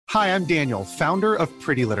Hi, I'm Daniel, founder of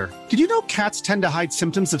Pretty Litter. Did you know cats tend to hide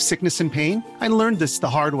symptoms of sickness and pain? I learned this the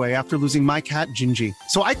hard way after losing my cat, Gingy.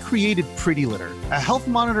 So I created Pretty Litter, a health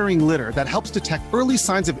monitoring litter that helps detect early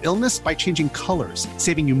signs of illness by changing colors,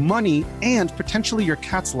 saving you money and potentially your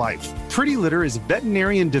cat's life. Pretty Litter is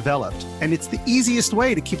veterinarian developed, and it's the easiest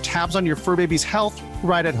way to keep tabs on your fur baby's health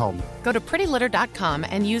right at home. Go to prettylitter.com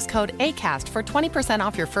and use code ACAST for 20%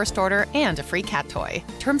 off your first order and a free cat toy.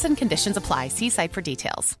 Terms and conditions apply. See site for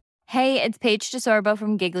details. Hey, it's Paige DeSorbo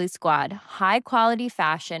from Giggly Squad. High quality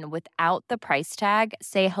fashion without the price tag.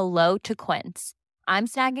 Say hello to Quince. I'm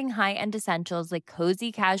snagging high-end essentials like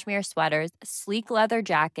cozy cashmere sweaters, sleek leather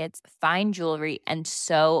jackets, fine jewelry, and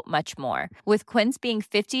so much more. With Quince being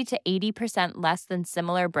 50 to 80% less than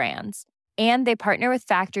similar brands. And they partner with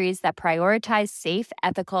factories that prioritize safe,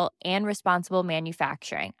 ethical, and responsible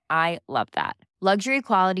manufacturing. I love that. Luxury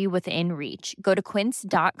quality within reach. Go to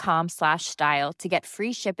quince.com/style to get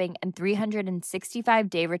free shipping and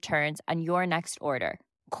 365-day returns on your next order.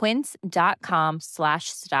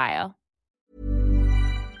 Quince.com/style.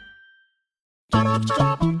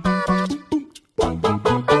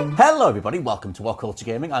 Hello everybody, welcome to What Culture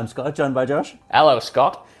Gaming. I'm Scott, joined by Josh. Hello,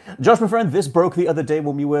 Scott. Josh, my friend, this broke the other day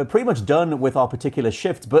when we were pretty much done with our particular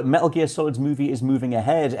shift, but Metal Gear Solid's movie is moving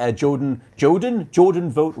ahead. Jordan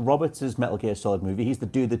Vogt Roberts' Metal Gear Solid movie, he's the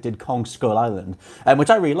dude that did Kong Skull Island, which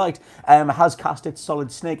I really liked, has cast its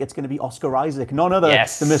Solid Snake. It's going to be Oscar Isaac, none other than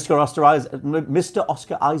Mr. Oscar Isaac,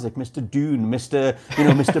 Mr. Dune,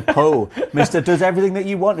 Mr. Poe, Mr. Does everything that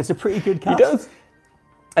you want. It's a pretty good cast. He does.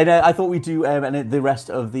 And I thought we'd do the rest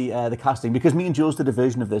of the casting, because me and Jules did a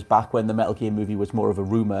version of this back when the Metal Gear movie was more of a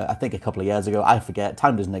rumour, I think a couple of years ago. I forget,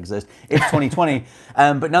 time doesn't exist. It's 2020.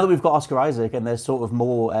 But now that we've got Oscar Isaac and there's sort of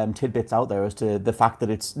more tidbits out there as to the fact that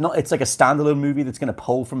it's like a standalone movie that's going to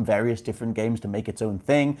pull from various different games to make its own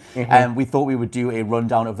thing. We thought we would do a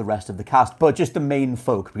rundown of the rest of the cast, but just the main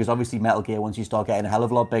folk, because obviously Metal Gear, once you start getting a hell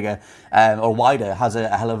of a lot bigger or wider, has a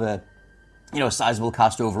hell of a sizable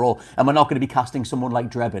cast overall, and we're not going to be casting someone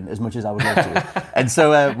like Drebin as much as I would like to. And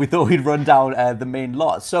so we thought we'd run down the main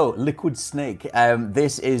lot. So, Liquid Snake,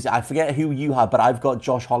 this is, I forget who you have, but I've got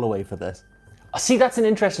Josh Holloway for this. See, that's an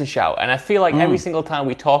interesting shout, and I feel like every single time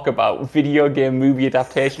we talk about video game movie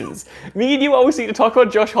adaptations, me and you always seem to talk about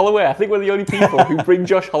Josh Holloway. I think we're the only people who bring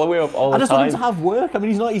Josh Holloway up all the time. I just want him to have work. I mean,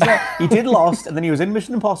 he's not. He did Lost, and then he was in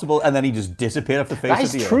Mission Impossible, and then he just disappeared off the face of the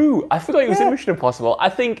earth. That is true. I forgot he was in Mission Impossible. I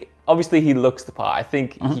think, obviously, he looks the part. I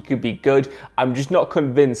think he could be good. I'm just not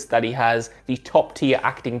convinced that he has the top-tier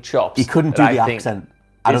acting chops. He couldn't do the accent.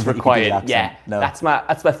 I don't think he could do the accent. Yeah, no. That's my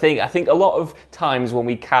thing. I think a lot of times when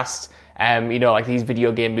we cast like these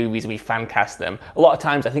video game movies, we fan cast them. A lot of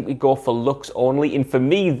times, I think we go for looks only. And for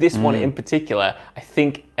me, this one in particular, I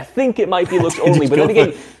think it might be looks only. But then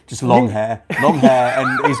again, just long hair,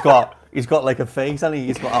 and he's got like a face, and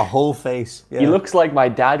he's got a whole face. Yeah. He looks like my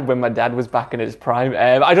dad when my dad was back in his prime.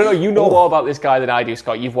 I don't know. You know more about this guy than I do,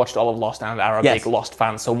 Scott. You've watched all of Lost and are a big Lost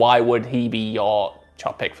fan. So why would he be your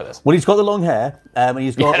top pick for this? Well, he's got the long hair, and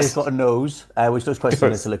he's got a nose, which looks quite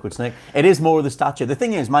similar to Liquid Snake. It is more of the stature. The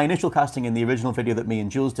thing is, my initial casting in the original video that me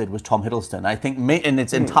and Jules did was Tom Hiddleston. I think, and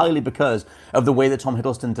it's entirely because of the way that Tom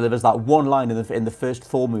Hiddleston delivers that one line in the first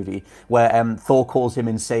Thor movie, where Thor calls him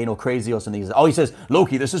insane or crazy or something. He says,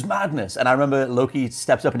 "Loki, this is madness." And I remember Loki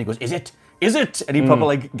steps up and he goes, "Is it? Is it?" And he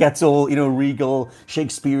probably gets all, regal,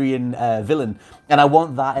 Shakespearean villain. And I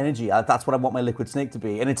want that energy. That's what I want my Liquid Snake to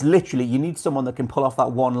be. And it's literally, you need someone that can pull off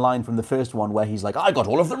that one line from the first one where he's like, "I got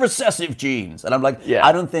all of the recessive genes." And I'm like,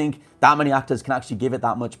 I don't think that many actors can actually give it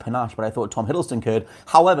that much panache, but I thought Tom Hiddleston could.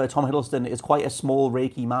 However, Tom Hiddleston is quite a small,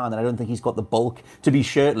 raky man, and I don't think he's got the bulk to be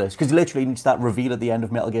shirtless, because he literally needs that reveal at the end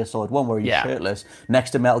of Metal Gear Solid 1 where he's shirtless next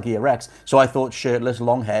to Metal Gear Rex. So I thought shirtless,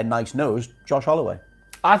 long hair, nice nose, Josh Holloway.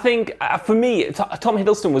 I think, for me, Tom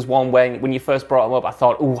Hiddleston was one when you first brought him up, I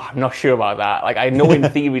thought, I'm not sure about that. Like, I know in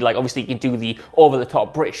theory, obviously you can do the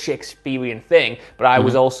over-the-top British Shakespearean thing, but I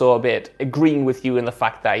was also a bit agreeing with you in the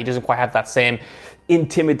fact that he doesn't quite have that same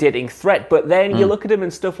intimidating threat. But then you look at him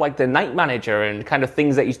and stuff like The Night Manager and kind of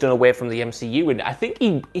things that he's done away from the MCU, and I think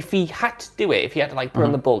if he had to do it, if he had to put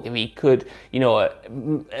on the bulk, if he could,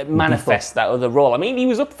 manifest that other role. I mean, he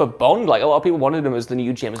was up for Bond. Like, a lot of people wanted him as the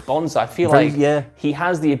new James Bond, so I feel he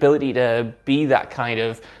has the ability to be that kind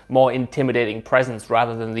of more intimidating presence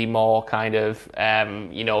rather than the more kind of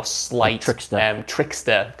slight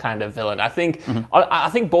trickster kind of villain. I think I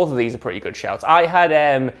think both of these are pretty good shouts. I had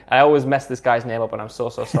I always mess this guy's name up and I'm so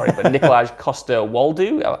sorry, but Nikolaj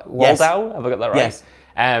Coster-Waldau. Have I got that right? Yes.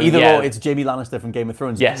 Either or, it's Jaime Lannister from Game of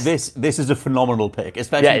Thrones. Yes. This is a phenomenal pick,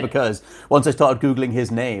 especially because once I started Googling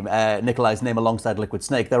his name, Nikolai's name alongside Liquid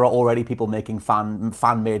Snake, there are already people making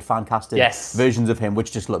fan-made, fan-casted versions of him,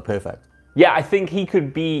 which just look perfect. Yeah, I think he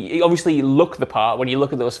could be, obviously look the part. When you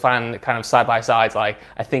look at those fan kind of side-by-sides, like,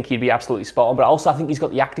 I think he'd be absolutely spot on. But also I think he's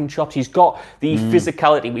got the acting chops. He's got the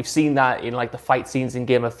physicality. We've seen that in like the fight scenes in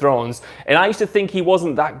Game of Thrones. And I used to think he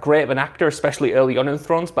wasn't that great of an actor, especially early on in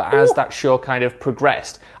Thrones. But as that show kind of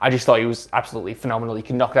progressed, I just thought he was absolutely phenomenal. He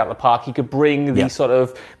could knock it out of the park. He could bring the sort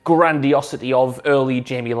of grandiosity of early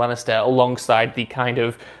Jaime Lannister alongside the kind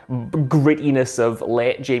of grittiness of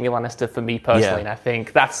late Jaime Lannister for me personally. And I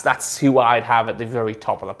think that's who I'd have at the very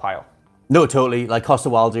top of the pile. No, totally. Like, Costa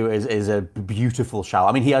Waldau is a beautiful shout.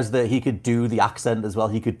 I mean, he could do the accent as well.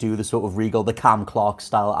 He could do the sort of regal, the Cam Clarke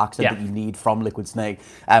style accent that you need from Liquid Snake.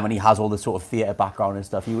 And he has all the sort of theatre background and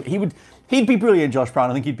stuff. He'd be brilliant, Josh Brown.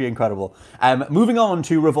 I think he'd be incredible. Moving on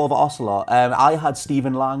to Revolver Ocelot, I had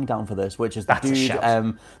Stephen Lang down for this, which is the dude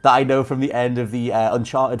that I know from the end of the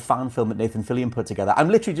Uncharted fan film that Nathan Fillion put together. I'm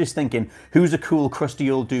literally just thinking, who's a cool, crusty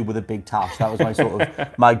old dude with a big tash? That was my sort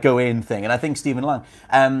of my go-in thing. And I think Stephen Lang.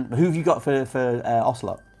 Who have you got for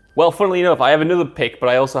Ocelot? Well, funnily enough, I have another pick, but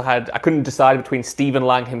I couldn't decide between Stephen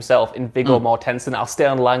Lang himself and Viggo Mortensen. I'll stay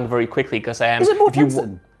on Lang very quickly because Is it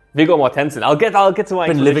Mortensen? Viggo Mortensen. I'll get to my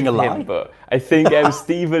been living a lie. him, but I think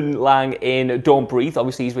Stephen Lang in Don't Breathe.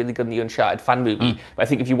 Obviously, he's really good in the Uncharted fan movie. But I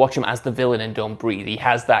think if you watch him as the villain in Don't Breathe, he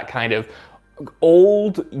has that kind of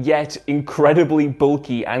old yet incredibly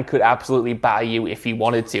bulky and could absolutely batter you if he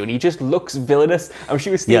wanted to, and he just looks villainous. I'm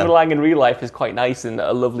sure Stephen Lang in real life is quite nice and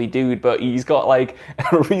a lovely dude, but he's got like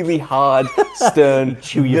a really hard, stern,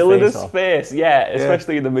 villainous face.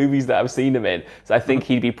 Especially in the movies that I've seen him in. So I think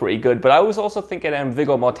he'd be pretty good. But I was also thinking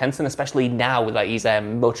Viggo Mortensen, especially now that he's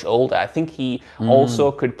much older. I think he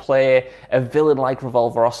also could play a villain like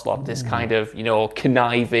Revolver Ocelot, this kind of,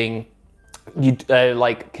 conniving,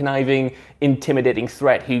 intimidating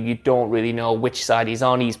threat who you don't really know which side he's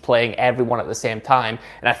on. He's playing everyone at the same time,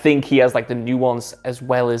 and I think he has like the nuance as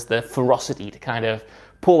well as the ferocity to kind of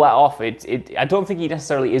pull that off. I don't think he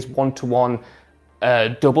necessarily is one-to-one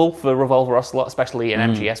double for Revolver Ocelot, especially in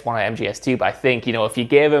MGS1 or MGS2, but I think, if you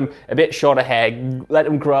gave him a bit shorter hair, let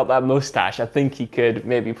him grow out that mustache, I think he could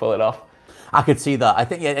maybe pull it off. I could see that. I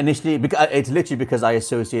think initially, it's literally because I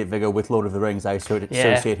associate Viggo with Lord of the Rings. I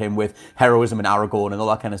associate him with heroism and Aragorn and all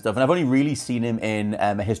that kind of stuff. And I've only really seen him in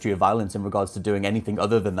A History of Violence in regards to doing anything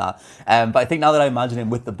other than that. But I think now that I imagine him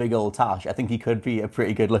with the big old tash, I think he could be a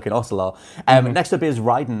pretty good looking Ocelot. Next up is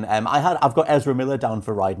Raiden. I've got Ezra Miller down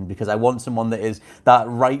for Raiden because I want someone that is that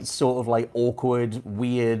right sort of like awkward,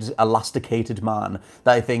 weird, elasticated man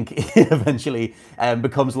that I think eventually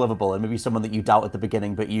becomes lovable, and maybe someone that you doubt at the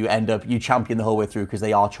beginning, but you champion the whole way through because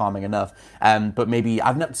they are charming enough. But maybe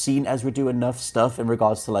I've not seen Ezra do enough stuff in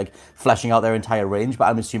regards to like fleshing out their entire range, but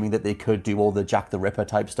I'm assuming that they could do all the Jack the Ripper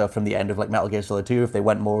type stuff from the end of like Metal Gear Solid 2 if they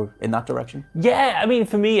went more in that direction. Yeah, I mean,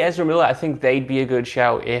 for me, Ezra Miller, I think they'd be a good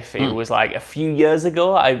shout if it was like a few years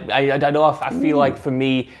ago. I don't know if I feel like for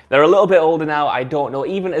me, they're a little bit older now. I don't know.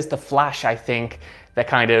 Even as the Flash, I think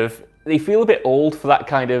they feel a bit old for that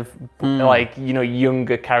kind of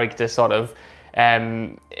younger character sort of.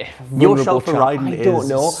 Your shout for Raiden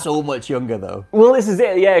is so much younger though. Well, this is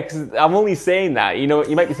it, because I'm only saying that.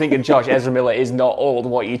 You might be thinking, Josh, Ezra Miller is not old.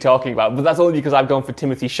 What are you talking about? But that's only because I've gone for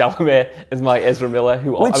Timothée Chalamet as my Ezra Miller,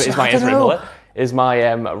 is my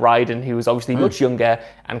Raiden, who was obviously much younger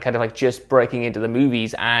and kind of like just breaking into the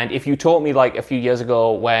movies. And if you told me like a few years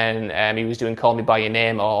ago when he was doing Call Me By Your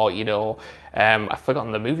Name or, I've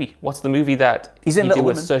forgotten the movie. What's the movie that he's in? Little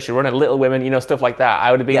Women. Saoirse Ronan, Little Women, stuff like that.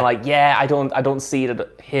 I would have been I don't see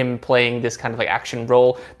him playing this kind of like action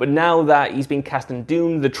role. But now that he's been cast in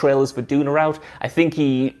Dune, the trailers for Dune are out. I think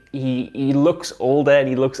he looks older and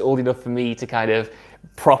he looks old enough for me to kind of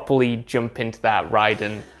properly jump into that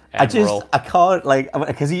Raiden. I can't,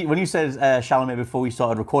 because when you said Chalamet before we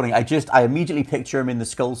started recording, I immediately picture him in the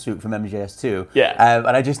skull suit from MGS2. Yeah.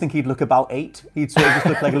 And I just think he'd look about 8. He'd sort of just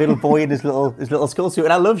look like a little boy in his little skull suit.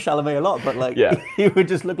 And I love Chalamet a lot, but he would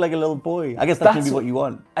just look like a little boy. I guess that's maybe what you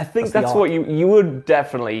want. I think that's what you would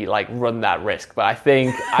definitely run that risk. But I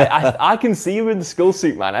think I can see him in the skull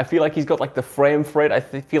suit, man. I feel like he's got the frame for it. I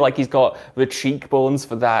feel like he's got the cheekbones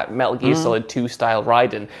for that Metal Gear Solid 2 style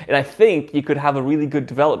Raiden. And I think you could have a really good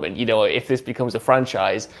development, if this becomes a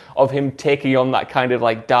franchise, of him taking on that kind of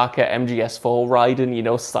darker MGS4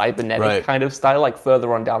 Raiden, cybernetic kind of style,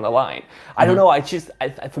 further on down the line. I don't know,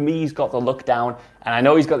 for me, he's got the look down, and I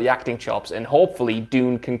know he's got the acting chops, and hopefully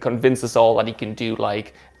Dune can convince us all that he can do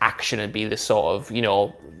action and be this sort of,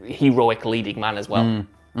 heroic leading man as well.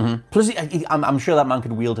 Plus, I'm sure that man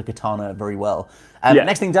could wield a katana very well.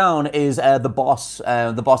 Next thing down is the boss.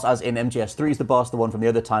 The boss, as in MGS3 is the boss, the one from the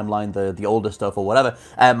other timeline, the older stuff or whatever.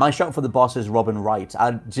 My shout for the boss is Robin Wright.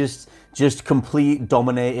 Just complete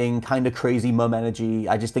dominating, kind of crazy mum energy.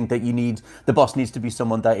 I just think that the boss needs to be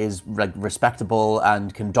someone that is like respectable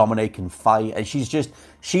and can dominate, can fight. And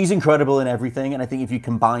she's incredible in everything. And I think if you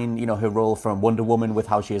combine, her role from Wonder Woman with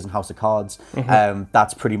how she is in House of Cards,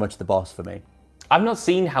 that's pretty much the boss for me. I've not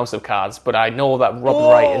seen House of Cards, but I know that Robin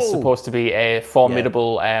Wright is supposed to be a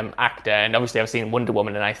formidable actor, and obviously I've seen Wonder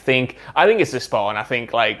Woman, and I think it's a spot on. I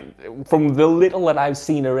think, like, from the little that I've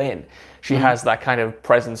seen her in, she has that kind of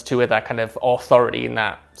presence to her, that kind of authority and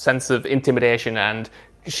that sense of intimidation, and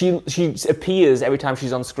she appears every time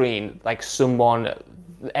she's on screen like someone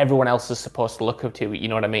everyone else is supposed to look up to, you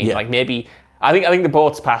know what I mean? Like, maybe, I think the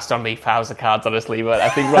boat's passed on me for House of Cards, honestly, but I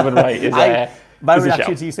think Robin Wright is my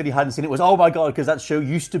reaction to you said you hadn't seen it was, oh my god, because that show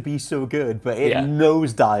used to be so good, but it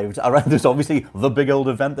nosedived around. There's obviously the big old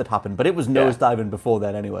event that happened, but it was nosediving before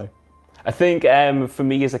then anyway. I think for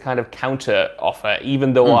me as a kind of counter offer,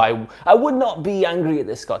 even though I would not be angry at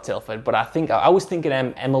this Scott Tilford, but I was thinking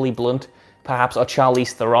Emily Blunt, perhaps, or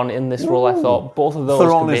Charlize Theron in this role. I thought both of those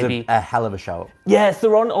Theron could is maybe... a hell of a shout. Yeah,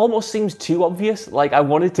 Theron almost seems too obvious. Like, I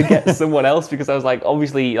wanted to get someone else because I was like,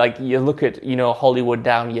 obviously, like, you look at, Hollywood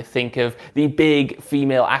down, you think of the big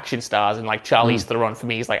female action stars, and like Charlize Theron for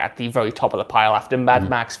me is like at the very top of the pile after Mad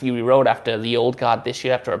Max Fury Road, after The Old Guard this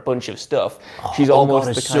year, after a bunch of stuff. She's almost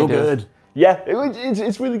the kind so good. Yeah,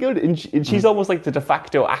 it's really good. And she's almost like the de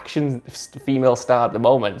facto action female star at the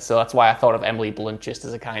moment. So that's why I thought of Emily Blunt just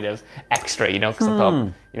as a kind of extra, because I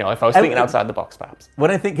thought, if I was thinking outside the box, perhaps.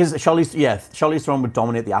 When I think, because Charlize Theron would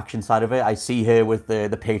dominate the action side of it. I see her with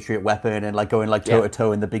the Patriot weapon and like going like toe to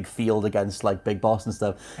toe in the big field against like Big Boss and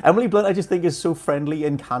stuff. Emily Blunt, I just think is so friendly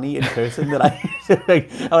and canny in person that I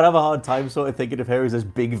would have a hard time sort of thinking of her as this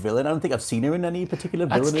big villain. I don't think I've seen her in any particular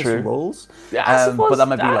villainous roles. Yeah, but that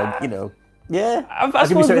might be like, yeah, that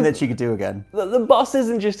could be something that she could do again. The boss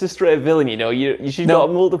isn't just a straight villain, She's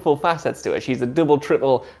got multiple facets to her. She's a double,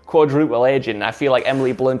 triple, quadruple agent. I feel like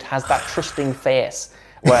Emily Blunt has that trusting face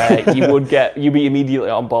where you'd be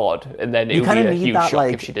immediately on board, and then it would be a huge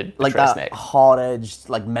shock if she did like betray that Snake. Hard-edged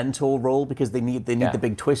like mentor role, because they need the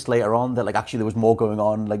big twist later on that like actually there was more going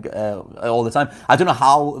on like all the time. I don't know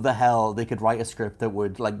how the hell they could write a script that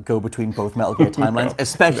would like go between both Metal Gear timelines,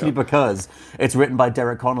 especially because it's written by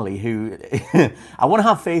Derek Connolly, who I want to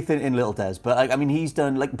have faith in Little Des, but I mean he's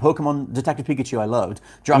done like Pokemon Detective Pikachu I loved,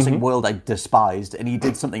 Jurassic World I despised, and he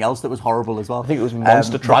did something else that was horrible as well. I think it was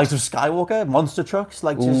Monster Trucks. Rise of Skywalker, Monster Trucks,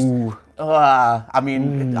 like just. I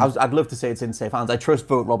mean, I'd love to say it's in safe hands. I trust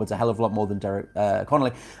Vote Roberts a hell of a lot more than Derek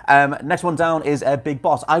Connolly. Next one down is Big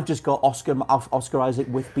Boss. I've just got Oscar Isaac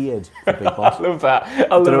with beard for Big Boss. I love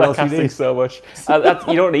that. I love that casting so much.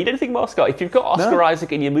 You don't need anything more, Scott. If you've got Oscar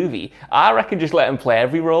Isaac in your movie, I reckon just let him play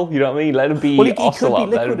every role. You know what I mean? Let him be Ocelot. He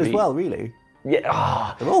could be Liquid as well, really.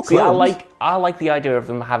 Yeah, they're all see, clones. I like the idea of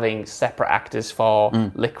them having separate actors for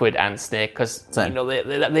Liquid and Snake, because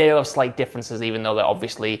they have slight differences, even though they're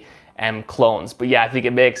obviously clones. But yeah, I think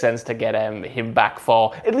it makes sense to get him back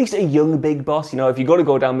for at least a young Big Boss. If you're going to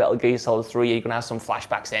go down Metal Gear Solid 3, you're going to have some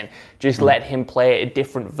flashbacks in. Just let him play a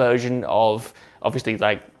different version of, obviously,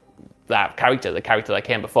 like that character, the character that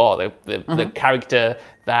came before, the character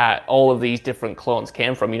that all of these different clones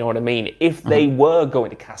came from, you know what I mean? If they were going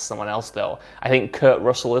to cast someone else, though, I think Kurt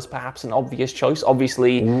Russell is perhaps an obvious choice.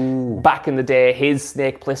 Obviously, back in the day, his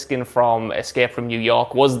Snake Plissken from Escape from New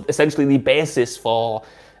York was essentially the basis for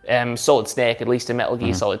Solid Snake, at least in Metal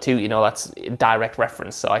Gear Solid 2. That's a direct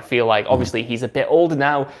reference. So I feel like, obviously, he's a bit older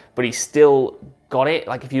now, but he's still got it.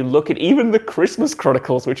 Like, if you look at even the Christmas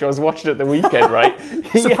Chronicles, which I was watching at the weekend, right?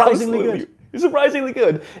 Surprisingly good. Surprisingly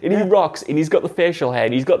good. And he rocks, and he's got the facial hair,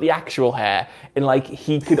 and he's got the actual hair. And, like,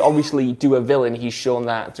 he could obviously do a villain. He's shown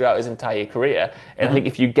that throughout his entire career. And I think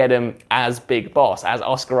if you get him as Big Boss, as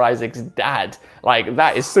Oscar Isaac's dad, like,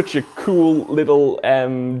 that is such a cool little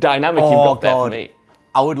dynamic you've got there for me.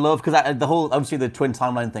 I would love, because obviously the twin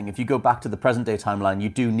timeline thing, if you go back to the present day timeline, you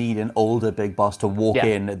do need an older Big Boss to walk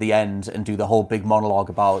in at the end and do the whole big monologue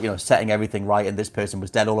about, setting everything right, and this person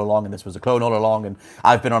was dead all along, and this was a clone all along, and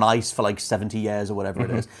I've been on ice for like 70 years or whatever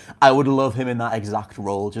it is. I would love him in that exact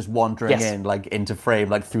role, just wandering in, like, into frame,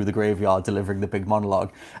 like, through the graveyard, delivering the big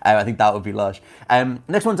monologue. I think that would be lush.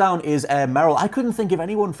 Next one down is Meryl. I couldn't think of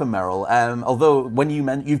anyone for Meryl, although when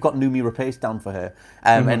you've got Noomi Rapace down for her,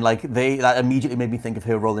 and like that immediately made me think of of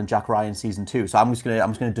her role in Jack Ryan season 2. So I'm just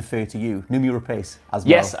gonna defer to you, Noomi Rapace as well.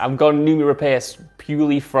 Yes, I've gone Noomi Rapace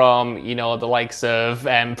purely from the likes of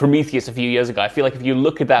Prometheus a few years ago. I feel like if you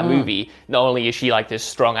look at that movie, not only is she like this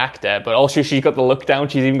strong actor, but also she's got the look down.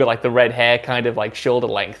 She's even got like the red hair, kind of like shoulder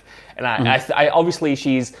length. And I obviously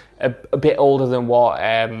she's a bit older than what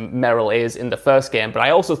Meryl is in the first game, but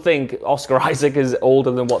I also think Oscar Isaac is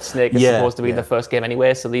older than what Snake is supposed to be in the first game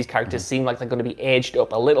anyway. So these characters seem like they're going to be aged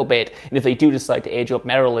up a little bit. And if they do decide to age up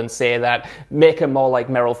Meryl and say that, make her more like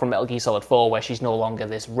Meryl from Metal Gear Solid 4, where she's no longer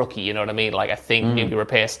this rookie, you know what I mean? Like I think Noomi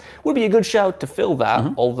Rapace would be a good shout to fill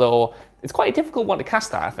that, although it's quite a difficult one to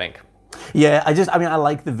cast that, I think. Yeah, I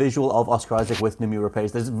like the visual of Oscar Isaac with Noomi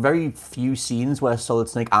Rapace. There's very few scenes where Solid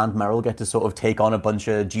Snake and Meryl get to sort of take on a bunch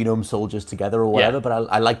of genome soldiers together or whatever, but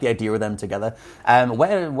I like the idea of them together.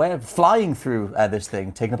 We're flying through this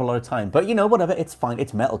thing, taking up a lot of time. But, whatever, it's fine.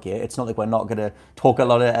 It's Metal Gear. It's not like we're not going to talk a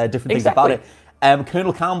lot of different things about it.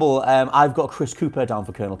 Colonel Campbell, I've got Chris Cooper down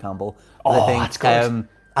for Colonel Campbell. I think, that's good.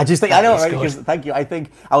 I just think, I know, right? Because, thank you. I think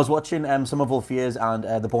I was watching Some of All Fears and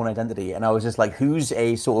The Bourne Identity, and I was just like, who's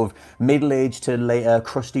a sort of middle-aged to later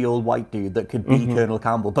crusty old white dude that could be Colonel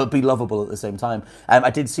Campbell, but be lovable at the same time? I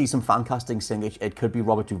did see some fan casting saying it could be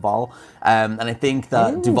Robert Duvall, and I think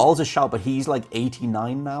that Duvall's a shout, but he's like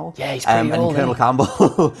 89 now. Yeah, he's pretty old. And Colonel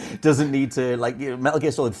Campbell doesn't need to, like, Metal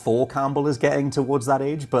Gear Solid 4 Campbell is getting towards that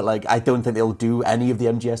age, but like, I don't think they'll do any of the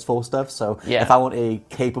MGS4 stuff, so if I want a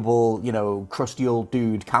capable, crusty old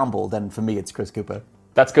dude Campbell, then for me it's Chris Cooper.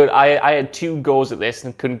 That's good. I had 2 goes at this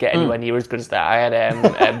and couldn't get anywhere near as good as that. I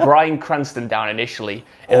had Bryan Cranston down initially,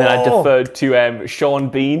 and then I deferred to Sean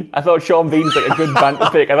Bean. I thought Sean Bean's like a good banter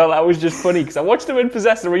pick. I thought that was just funny because I watched him in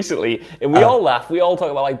Possessor recently, and we all laugh. We all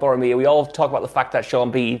talk about like Boromir. We all talk about the fact that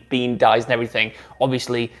Sean Bean dies and everything.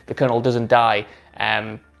 Obviously, the Colonel doesn't die.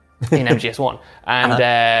 In MGS1. And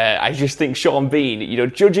I just think Sean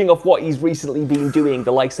Bean, judging off what he's recently been doing,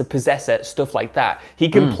 the likes of Possessor, stuff like that, he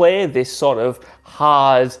can play this sort of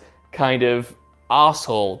hard kind of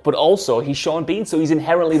arsehole, but also he's Sean Bean, so he's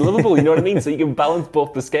inherently lovable, you know what I mean? So you can balance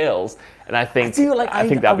both the scales. And I think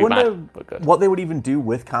that'd be mad, but good. What they would even do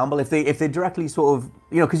with Campbell if they directly sort of,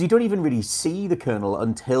 because you don't even really see the Colonel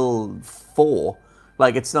until 4.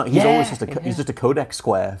 Like it's not. He's always just a codex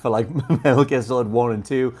square for like Metal Gear Solid 1 and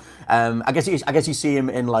 2. I guess you see him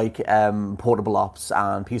in like Portable Ops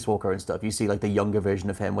and Peace Walker and stuff. You see like the younger version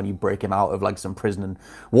of him when you break him out of like some prison and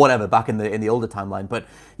whatever back in the older timeline. But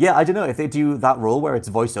yeah, I don't know if they do that role where it's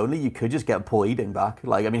voice only. You could just get Paul Eading back.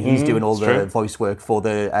 Like I mean, he's doing all the voice work for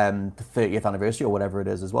the 30th anniversary or whatever it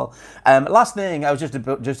is as well. Last thing, I was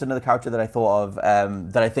just another character that I thought of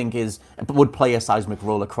that I think would play a seismic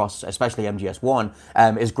role across, especially MGS1.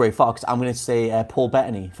 Is Gray Fox. I'm going to say Paul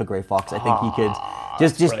Bettany for Gray Fox. I think he could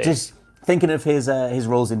just thinking of his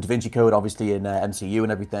roles in Da Vinci Code, obviously in MCU and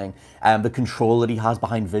everything, the control that he has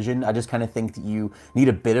behind Vision. I just kind of think that you need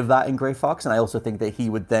a bit of that in Gray Fox, and I also think that he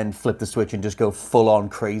would then flip the switch and just go full on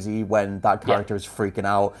crazy when that character is freaking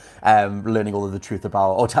out, learning all of the truth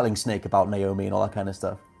about or telling Snake about Naomi and all that kind of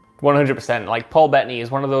stuff. 100%. Like, Paul Bettany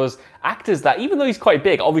is one of those actors that, even though he's quite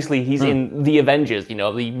big, obviously he's in The Avengers,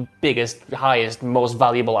 the biggest, highest, most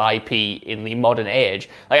valuable IP in the modern age.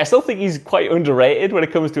 Like, I still think he's quite underrated when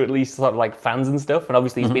it comes to at least sort of like fans and stuff. And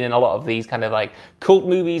obviously he's been in a lot of these kind of like cult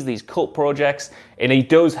movies, these cult projects. And he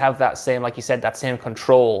does have that same, like you said, that same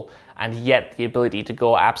control and yet the ability to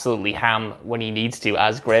go absolutely ham when he needs to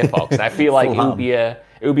as Gray Fox. And I feel like it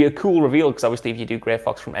would be a cool reveal because obviously if you do Gray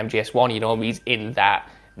Fox from MGS1, he's in that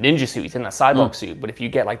ninja suit, he's in that cyborg suit, but if you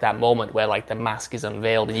get like that moment where like the mask is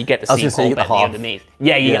unveiled and you get to see Paul Bettany underneath, you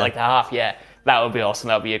get like the half, that would be awesome.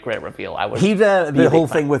 That would be a great reveal. The whole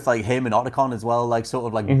thing with like him and Otacon as well, like sort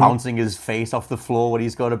of like bouncing his face off the floor when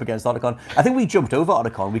he's going up against Otacon. I think we jumped over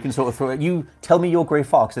Otacon. We can sort of throw it. You tell me you're Gray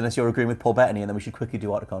Fox unless you're agreeing with Paul Bettany, and then we should quickly do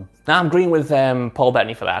Otacon. No, I'm agreeing with Paul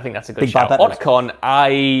Bettany for that. I think that's a good shout. Otacon,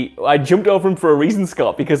 I jumped over him for a reason,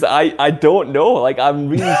 Scott, because I don't know. Like, I'm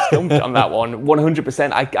really stumped on that one.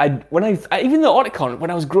 100%. Even though Otacon,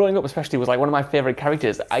 when I was growing up, especially, was like one of my favorite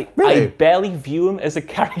characters. I barely view him as a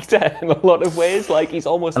character in a lot of ways. Like, he's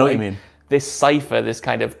almost like this cipher, this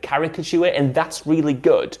kind of caricature, and that's really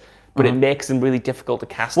good. But it makes him really difficult to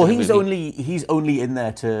cast. Well, he's only in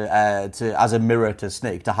there to as a mirror to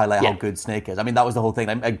Snake to highlight how good Snake is. I mean, that was the whole thing.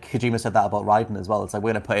 Kojima said that about Raiden as well. It's like,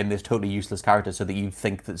 we're going to put in this totally useless character so that you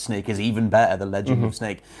think that Snake is even better. The Legend of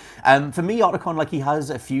Snake. For me, Otacon, like, he has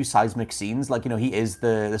a few seismic scenes. Like, he is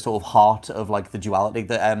the sort of heart of like the duality,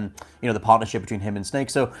 the partnership between him and Snake.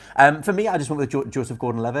 So for me, I just went with Joseph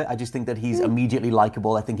Gordon-Levitt. I just think that he's immediately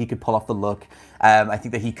likable. I think he could pull off the look. I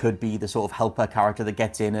think that he could be the sort of helper character that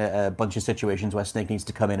gets in a bunch of situations where Snake needs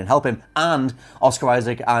to come in and help him. And Oscar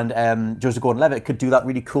Isaac and Joseph Gordon-Levitt could do that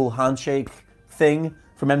really cool handshake thing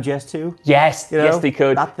from MGS2. Yes, yes, they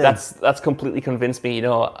could. That's completely convinced me.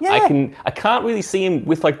 I can't really see him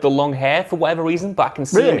with like the long hair for whatever reason, but I can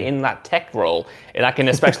see him in that tech role, and I can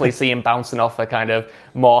especially see him bouncing off a kind of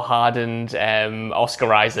more hardened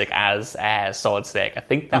Oscar Isaac as Solid Snake. I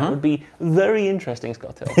think that would be very interesting,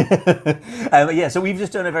 Scott Hill. So we've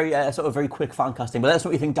just done a very very quick fan casting, but let us know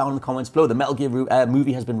what you think down in the comments below. The Metal Gear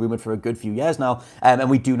movie has been rumored for a good few years now, and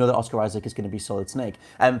we do know that Oscar Isaac is going to be Solid Snake.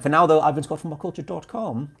 For now, though, I've been Scott from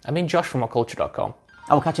WhatCulture.com. I mean, Josh from WhatCulture.com. And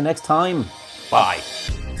we'll catch you next time. Bye.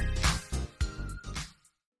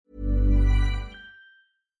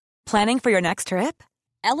 Planning for your next trip?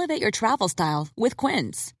 Elevate your travel style with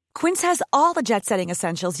Quince. Quince has all the jet-setting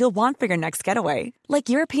essentials you'll want for your next getaway, like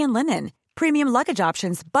European linen, premium luggage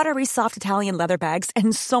options, buttery soft Italian leather bags,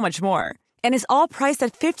 and so much more. And is all priced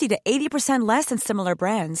at 50 to 80% less than similar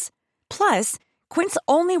brands. Plus, Quince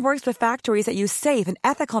only works with factories that use safe and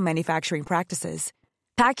ethical manufacturing practices.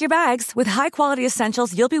 Pack your bags with high-quality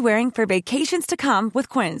essentials you'll be wearing for vacations to come with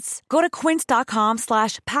Quince. Go to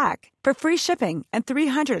quince.com/pack for free shipping and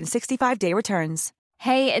 365-day returns.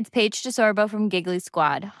 Hey, it's Paige DeSorbo from Giggly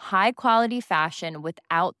Squad. High quality fashion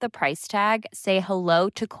without the price tag. Say hello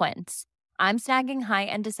to Quince. I'm snagging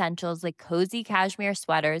high-end essentials like cozy cashmere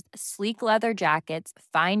sweaters, sleek leather jackets,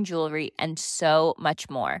 fine jewelry, and so much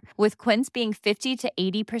more. With Quince being 50 to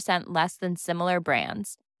 80% less than similar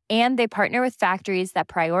brands. And they partner with factories that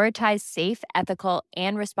prioritize safe, ethical,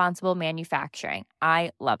 and responsible manufacturing.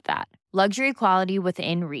 I love that. Luxury quality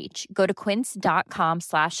within reach. Go to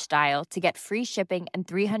quince.com/style to get free shipping and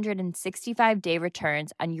 365-day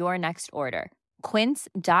returns on your next order.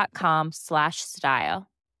 Quince.com/style.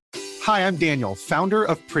 Hi, I'm Daniel, founder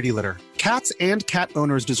of Pretty Litter. Cats and cat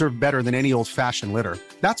owners deserve better than any old-fashioned litter.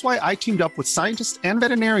 That's why I teamed up with scientists and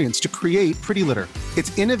veterinarians to create Pretty Litter.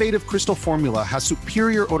 Its innovative crystal formula has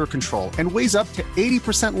superior odor control and weighs up to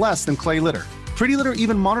 80% less than clay litter. Pretty Litter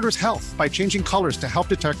even monitors health by changing colors to help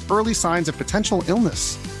detect early signs of potential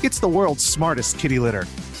illness. It's the world's smartest kitty litter.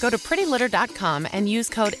 Go to prettylitter.com and use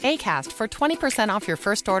code ACAST for 20% off your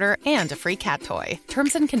first order and a free cat toy.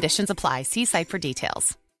 Terms and conditions apply. See site for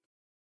details.